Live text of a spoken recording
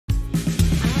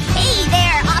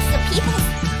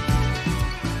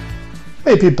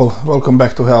Hey people, welcome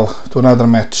back to hell, to another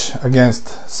match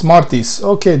against Smarties.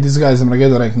 Okay, this guy is in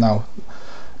Armageddon rank now.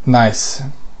 Nice.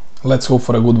 Let's hope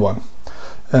for a good one.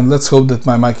 And let's hope that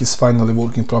my mic is finally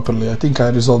working properly. I think I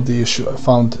resolved the issue. I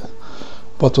found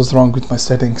what was wrong with my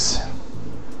settings.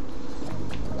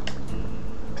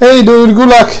 Hey dude, good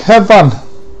luck, have fun.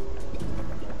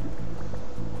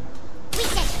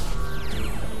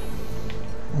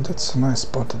 That's a nice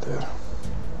spot there.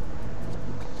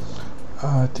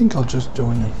 I think I'll just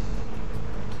join him.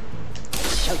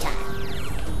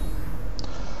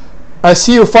 I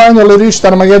see you finally reached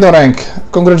Armageddon rank.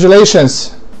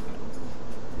 Congratulations.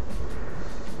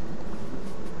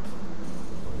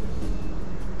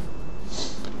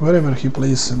 Wherever he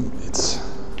plays him, it's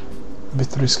a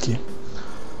bit risky.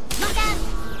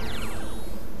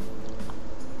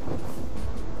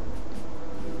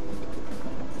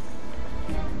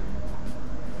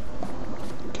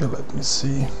 Okay, let me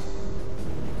see.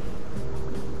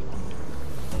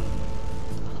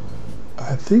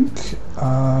 I think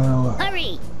I'll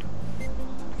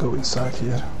go inside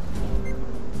here.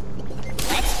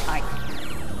 Let's party.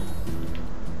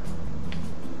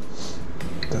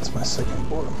 That's my second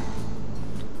bottom.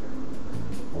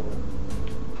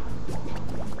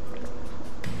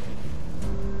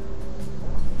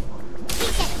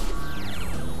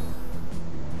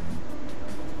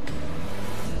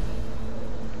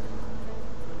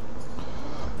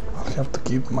 I'll have to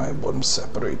keep my bottom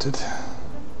separated.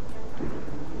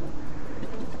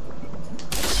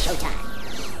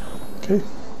 Okay.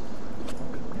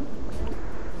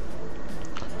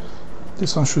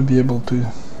 This one should be able to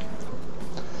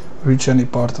reach any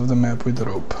part of the map with the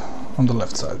rope on the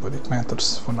left side, but it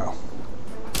matters for now.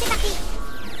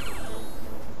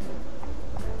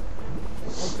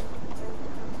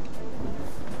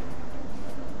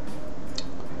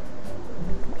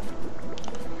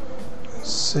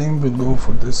 Same will go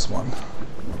for this one.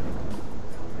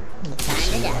 Let me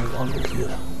see, I'll look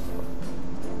here.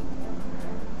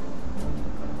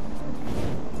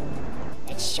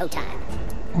 Showtime.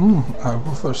 I'll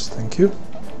go first, thank you.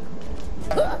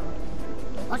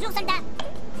 Bonjour, soldat.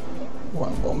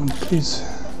 One moment, please.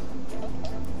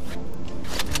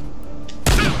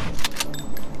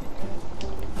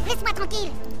 Laisse-moi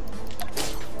tranquille.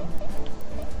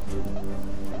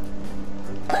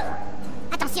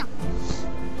 Attention.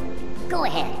 Go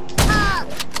ahead. Oh.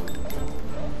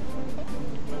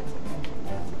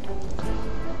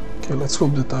 Okay, let's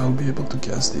hope that I'll be able to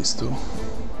guess these two.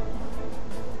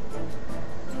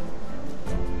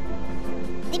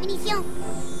 Démunition.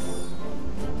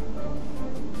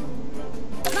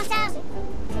 M'en charge.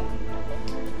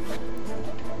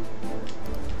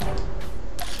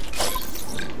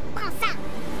 Prends ça.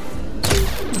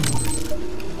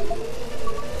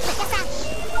 Fais ça.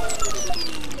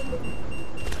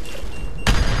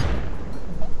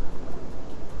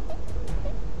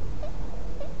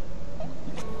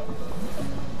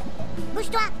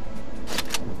 Bouge-toi.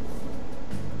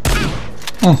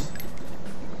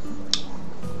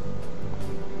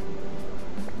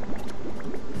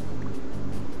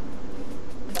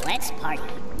 Let's party.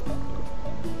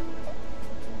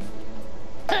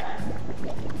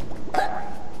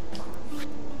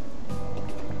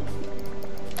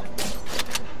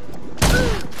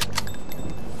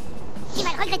 Tu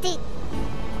vas le regretter.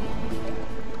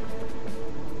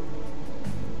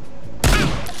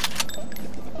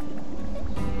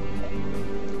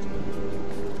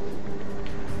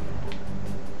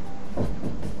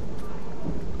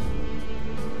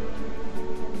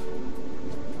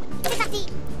 C'est parti.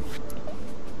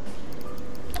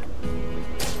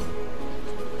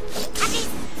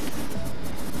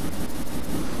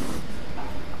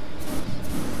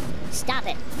 Stop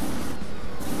it.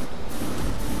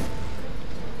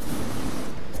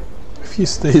 If he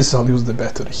stays, I'll use the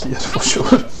battery here for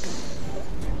sure.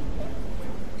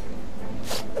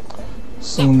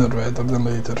 Sooner rather than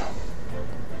later.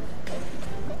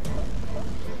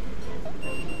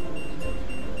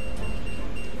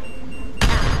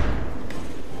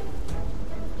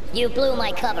 You blew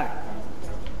my cover.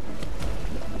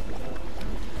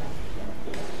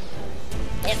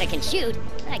 If it can shoot,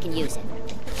 I can use it.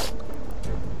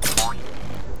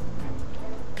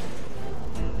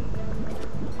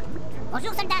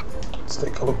 Bonjour, soldat. Let's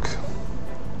take a look.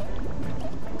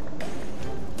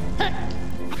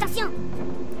 Attention.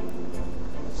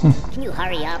 Can you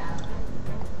hurry up?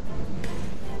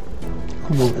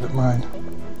 I'll go with mine.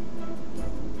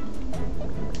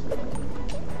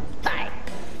 Bye.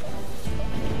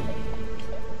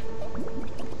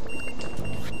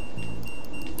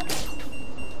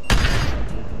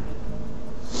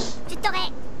 Je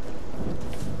t'aurai.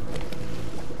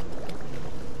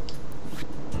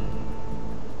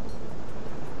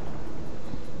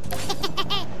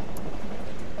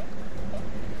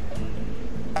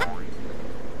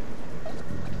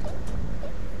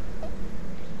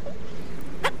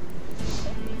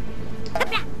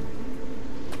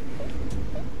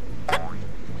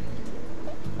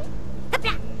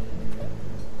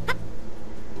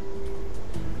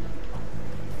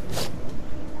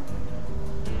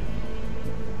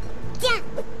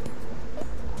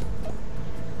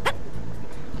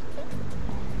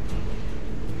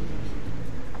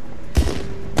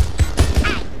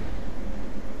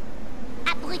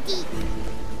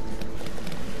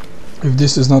 If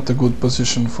this is not a good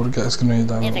position for gas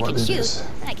grenade, I don't If know it what can it shoot, is.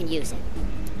 I can use it.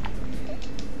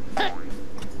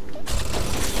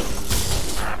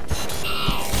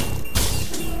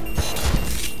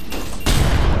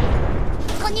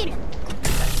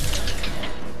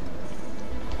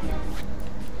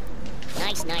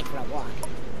 Nice night for a walk.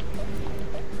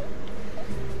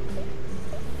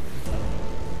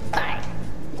 Fire.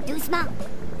 Too small.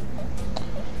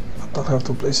 But I'll have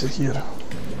to place it here.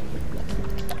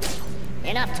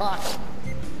 Enough talk.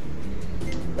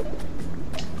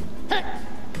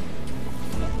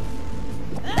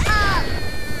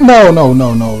 No, no,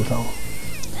 no, no, no.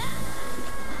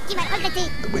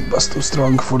 The wind was too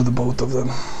strong for the both of them.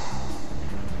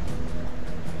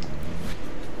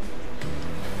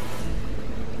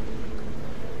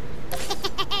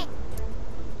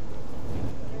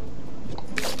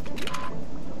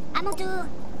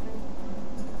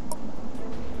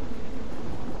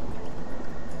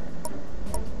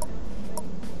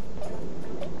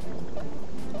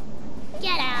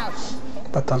 Get out.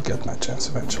 But I'll get my chance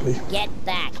eventually. Get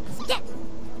back.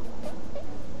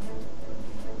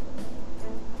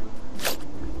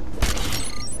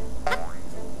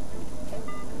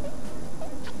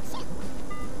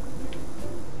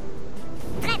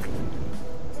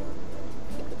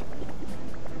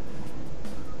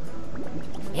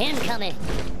 Incoming.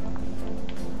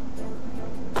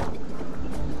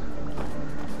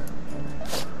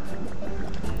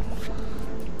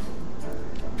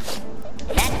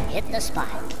 That hit the spot.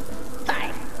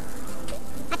 Fire.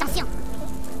 Attention.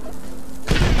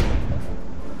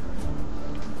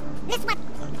 This one.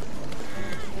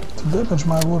 To damage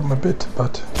my worm a bit,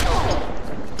 but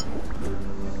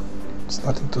it's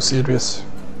nothing too serious.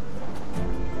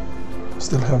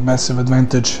 Still have massive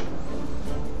advantage.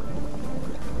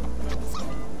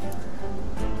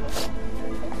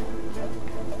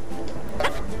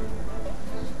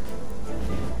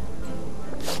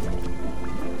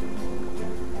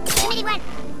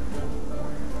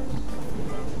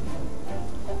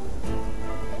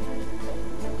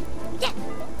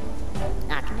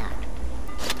 Knock, knock.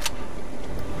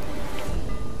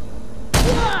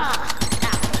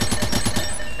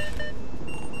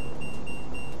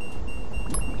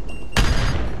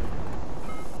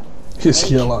 Is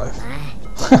he alive?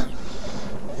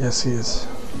 Yes, he is.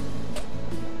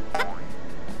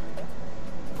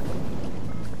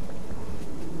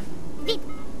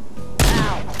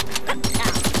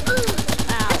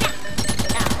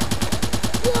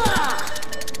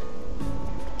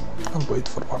 I'll wait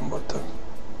for one, but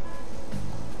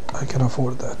I can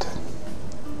afford that.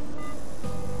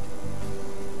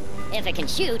 If it can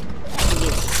shoot, I can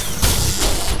use it.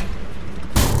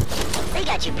 They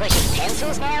got you pushing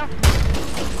pencils now?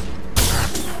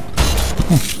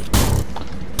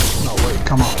 No way,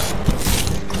 come on.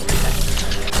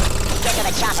 Get to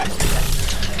the chopper.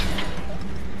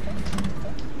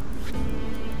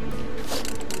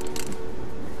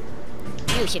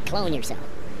 You should clone yourself.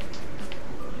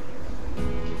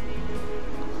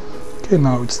 Okay,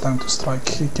 now it's time to strike.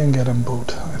 He can get them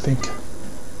both, I think.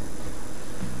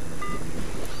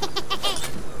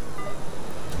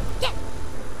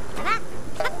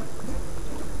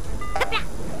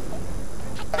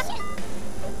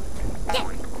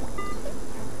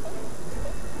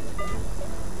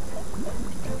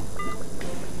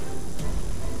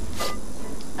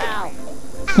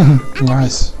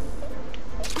 Nice.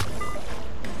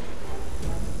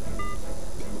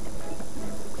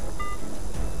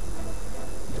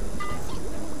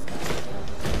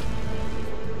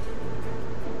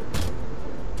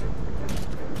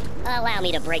 Allow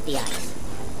me to break the ice.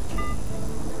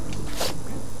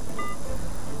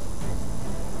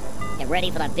 Get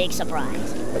ready for the big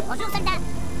surprise. Bonjour, soldat.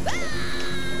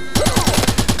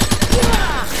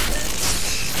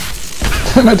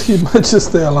 Damn it, he might just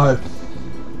stay alive.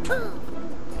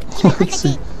 Let's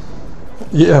see.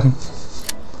 Yeah.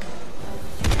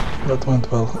 That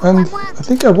went well. And I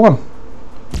think I won.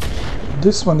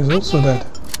 This one is also dead.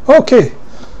 Okay.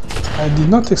 I did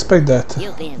not expect that.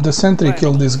 The sentry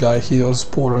killed this guy. He was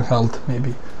poor in health.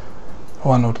 Maybe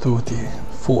 1 or 2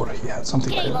 T4 he had.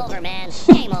 Something like that. Game over, man.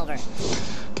 Game over.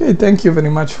 Okay, thank you very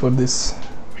much for this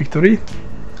victory.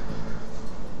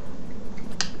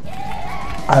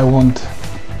 I won't.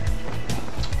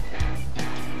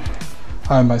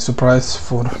 I'm surprised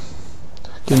for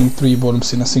killing 3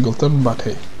 worms in a single turn, but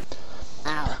hey.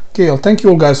 Okay, well, thank you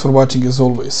all guys for watching as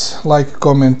always. Like,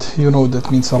 comment, you know that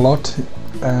means a lot.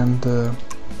 And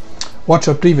watch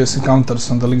our previous encounters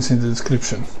on the links in the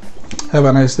description. Have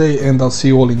a nice day and I'll see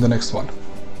you all in the next one.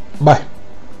 Bye.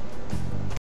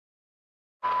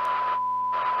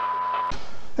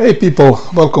 Hey people,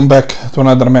 welcome back to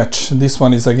another match. This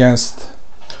one is against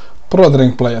pro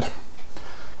rank player.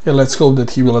 Yeah, let's hope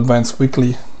that he will advance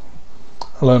quickly,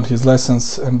 learn his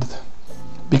lessons and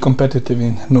be competitive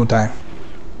in no time.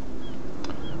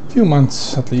 Few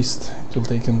months at least it will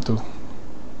take him to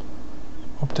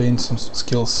obtain some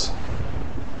skills.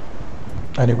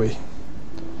 Anyway,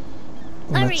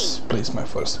 let's place my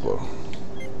first ball.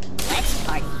 Let's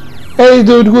party. Hey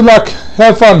dude, good luck,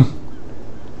 have fun!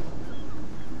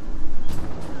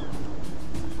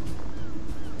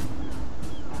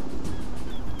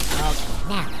 Okay,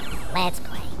 now let's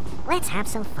play. Let's have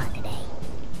some fun today.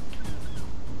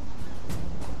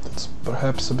 That's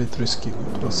perhaps a bit risky,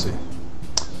 but we'll see.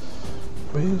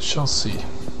 We shall see.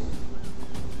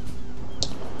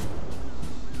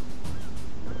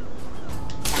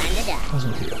 Time to die.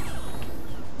 Doesn't hear.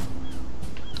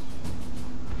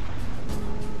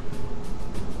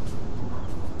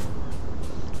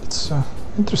 It's an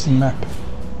interesting map.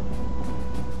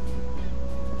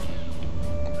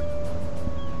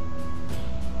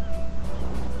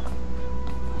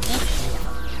 It's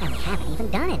beautiful, and we haven't even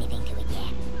done anything to it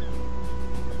yet.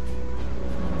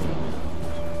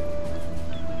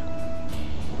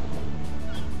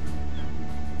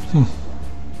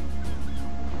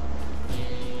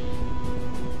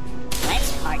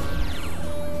 Let's party.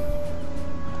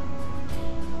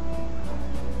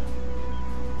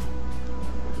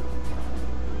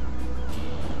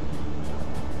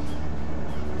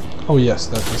 Oh yes,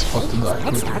 that is spot to die.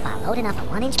 Let's start by loading up a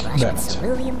 1-inch brush Damn with it.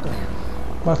 cerulean blue.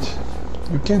 But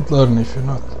you can't learn if you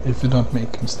don't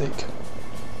make a mistake.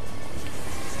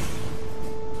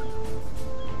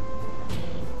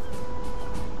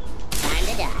 Time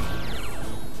to die.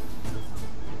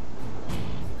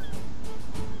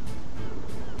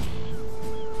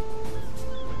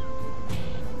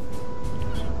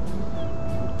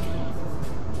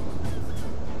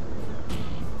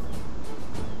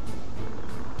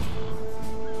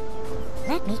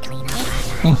 Let me clean up my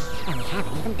line, and we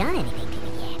haven't even done anything to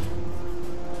it yet.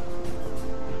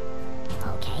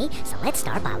 Okay, so let's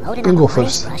start by loading You up go a 1-inch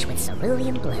first. brush with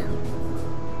cerulean blue.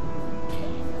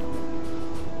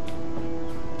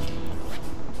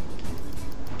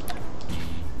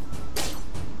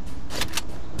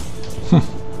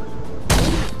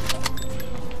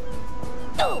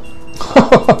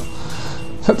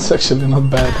 That's actually not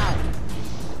bad.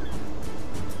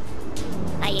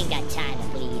 I ain't got time to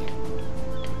bleed.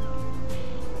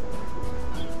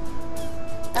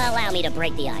 Allow me to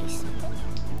break the ice.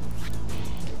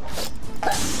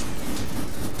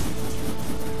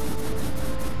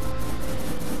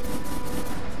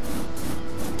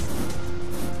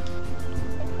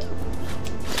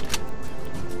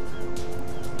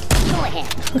 Go ahead.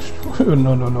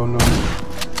 No.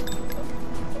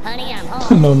 Honey, I'm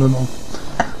home. No.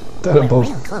 We're Terrible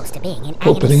real close to being in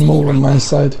opening agony move on right my now.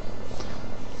 side.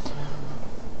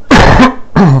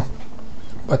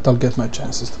 But I'll get my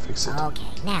chances to fix it. Okay,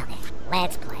 now then,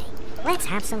 let's play. Let's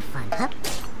have some fun, huh?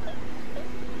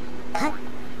 Huh?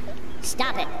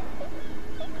 Stop it.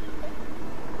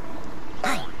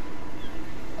 Hi.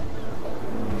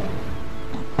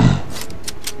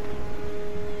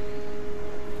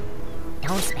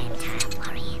 Don't spend time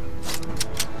worrying.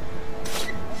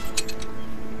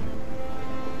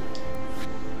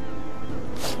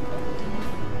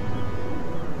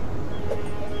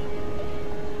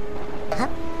 Huh?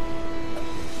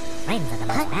 Friends are the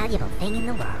most valuable thing in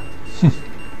the world. Ooh.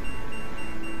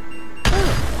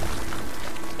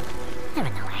 There are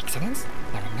no accidents.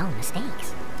 There are no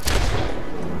mistakes.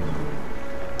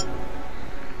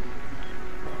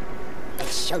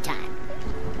 It's showtime.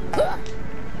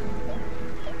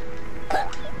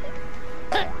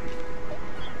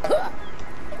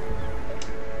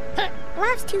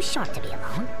 Life's too short to be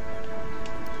alone.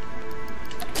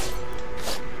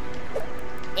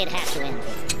 It has to end.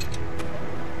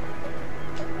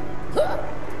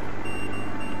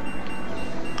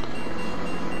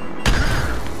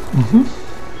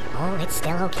 Oh, it's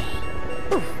still okay.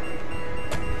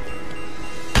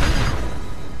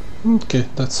 Okay,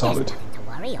 that's There's solid. nothing to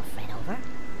worry or fret over.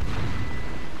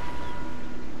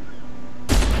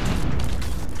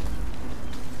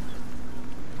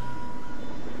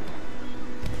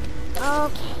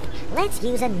 Okay, let's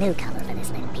use a new color for this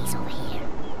little piece over here.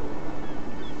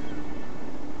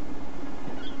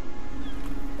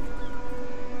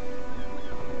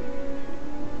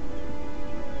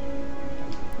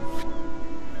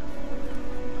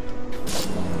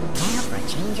 Now for a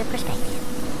change of perspective.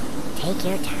 Take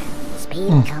your time. Speed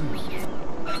will come later.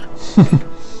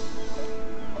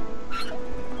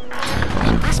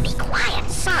 It must be quiet,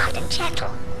 soft, and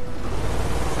gentle.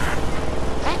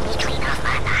 Let me clean off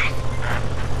my knife.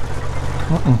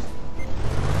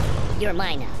 You're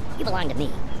mine now. You belong to me.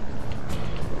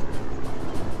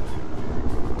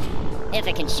 If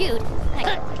it can shoot,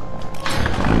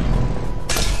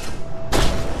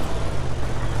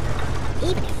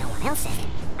 even if no one else says it,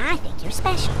 I think you're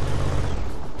special.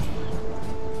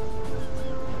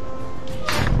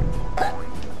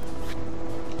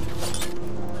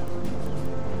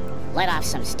 Let off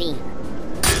some steam.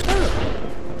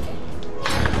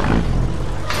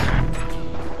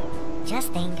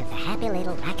 Just think of the happy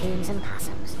little raccoons and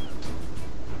possums.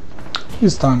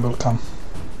 His time will come.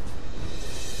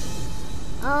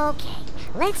 Okay,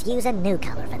 let's use a new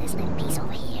color for this little piece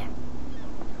over here.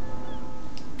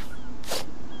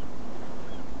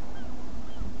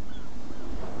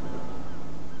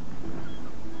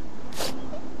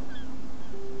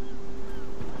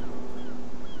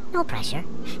 No pressure,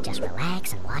 just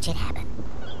relax and watch it happen.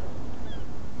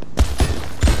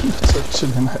 It's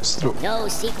actually nice through. No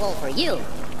sequel for you.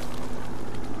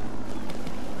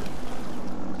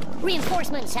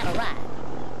 Reinforcements have arrived.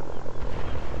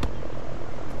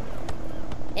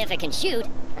 If it can shoot,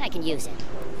 I can use it.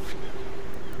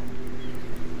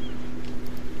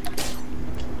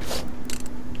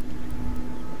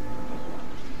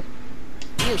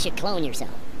 You should clone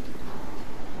yourself.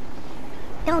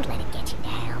 Don't let it get you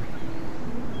down.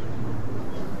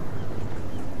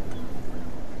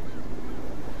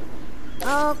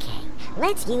 Okay,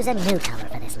 let's use a new color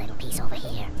for this little piece over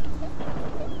here.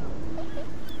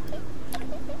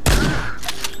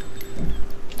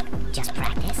 Just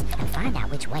practice and find out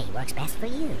which way works best for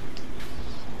you.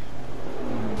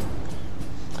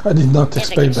 I did not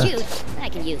expect that. If it can shoot, I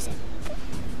can use it.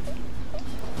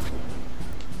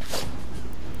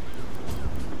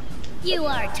 You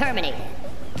are terminated.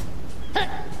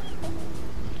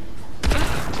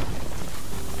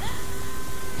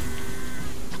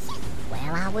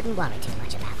 Well, I wouldn't worry too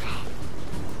much about that.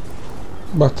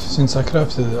 But since I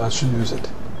crafted it, I should use it.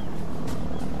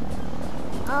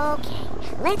 Okay,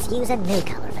 let's use a new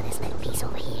color for this little piece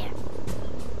over here.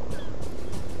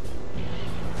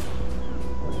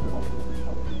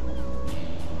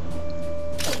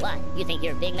 What? You think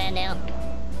you're a big man now?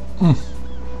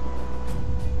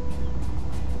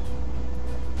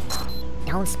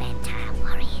 Don't spend time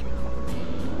worrying.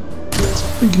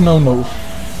 Big no-no.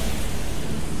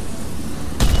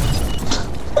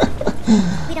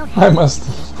 We don't I have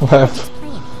must laugh. just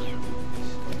playing here.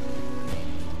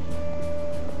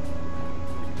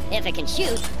 If it can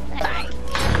shoot, I...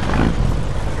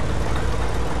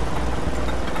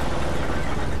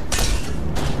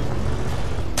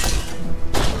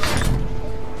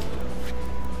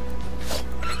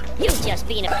 You've just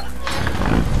been a...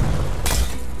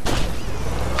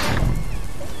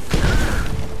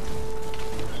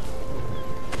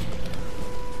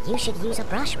 You should use a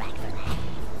brush rack for that.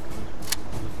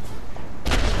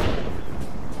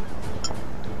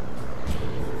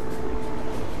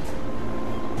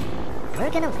 We're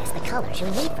gonna list the colors you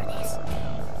need for this.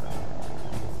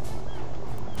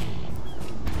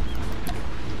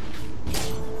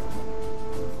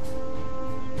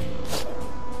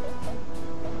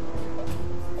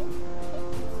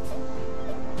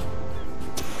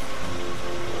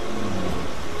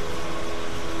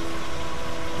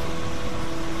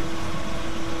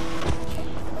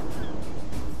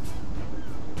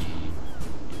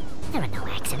 There are no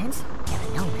accidents. There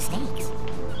are no mistakes.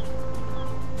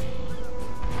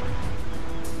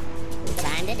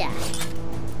 Time to die.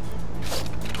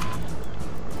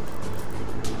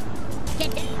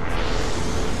 Get down.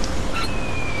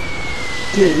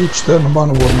 Okay, each turn one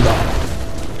worn down.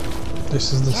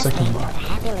 This is the Just second think of one. the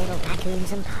happy little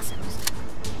raccoons and possums.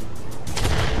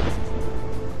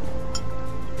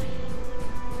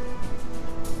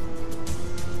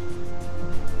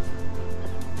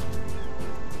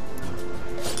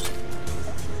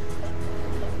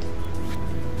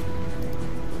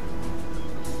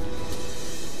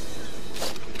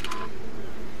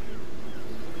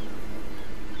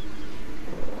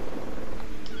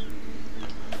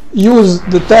 Use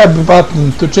the tab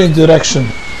button to change direction.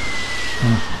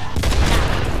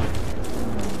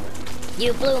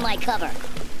 You blew my cover.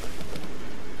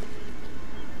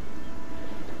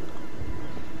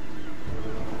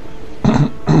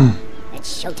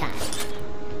 It's showtime.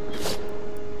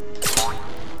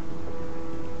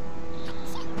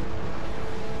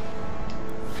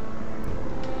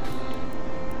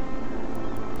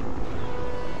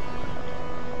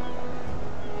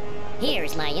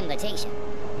 Here's my invitation.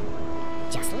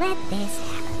 Just let this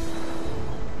happen.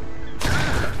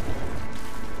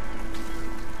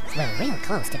 We're real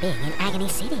close to being in Agony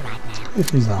City right now.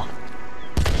 It is now.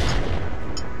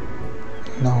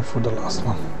 Now for the last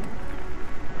one.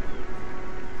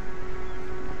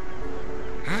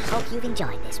 I hope you've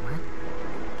enjoyed this one.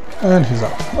 And he's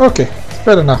out. Okay,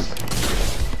 fair enough.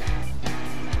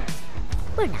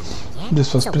 We're not done yet.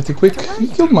 This was so pretty back quick. to He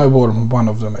work. killed my worm, one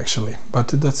of them actually, but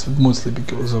that's mostly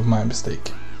because of my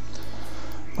mistake.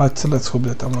 But let's hope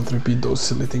that I won't repeat those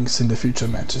silly things in the future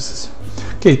matches.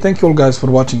 Okay, thank you all guys for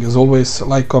watching. As always,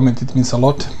 like, comment, it means a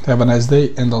lot. Have a nice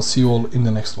day, and I'll see you all in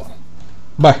the next one.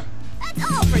 Bye!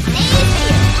 That's all for today's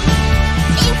video.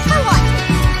 Thanks for watching.